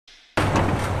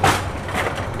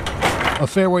A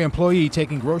Fareway employee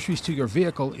taking groceries to your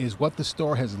vehicle is what the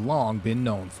store has long been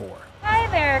known for. Hi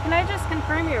there, can I just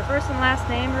confirm your first and last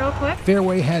name real quick?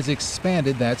 Fareway has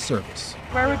expanded that service.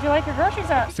 Where would you like your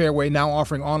groceries at? Fareway now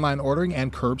offering online ordering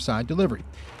and curbside delivery.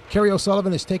 Carrie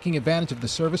O'Sullivan is taking advantage of the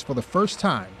service for the first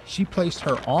time. She placed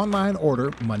her online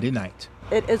order Monday night.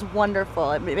 It is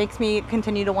wonderful. It makes me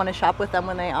continue to want to shop with them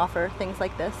when they offer things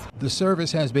like this. The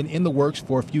service has been in the works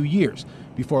for a few years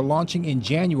before launching in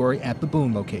January at the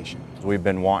Boone location. We've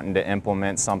been wanting to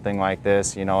implement something like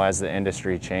this, as the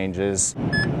industry changes.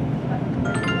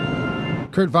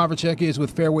 Kurt Vavacek is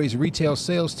with Fareway's retail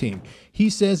sales team. He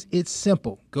says it's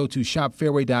simple. Go to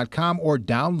shopfareway.com or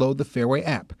download the Fareway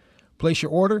app. Place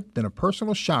your order, then a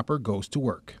personal shopper goes to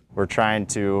work. We're trying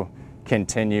to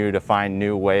continue to find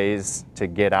new ways to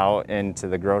get out into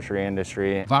the grocery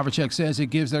industry. Vavacek says it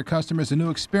gives their customers a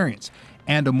new experience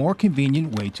and a more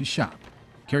convenient way to shop.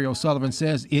 Carrie O'Sullivan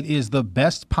says it is the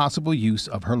best possible use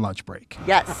of her lunch break.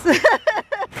 Yes.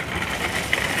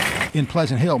 In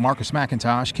Pleasant Hill, Marcus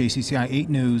McIntosh, KCCI 8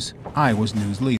 News, Iowa's news leader.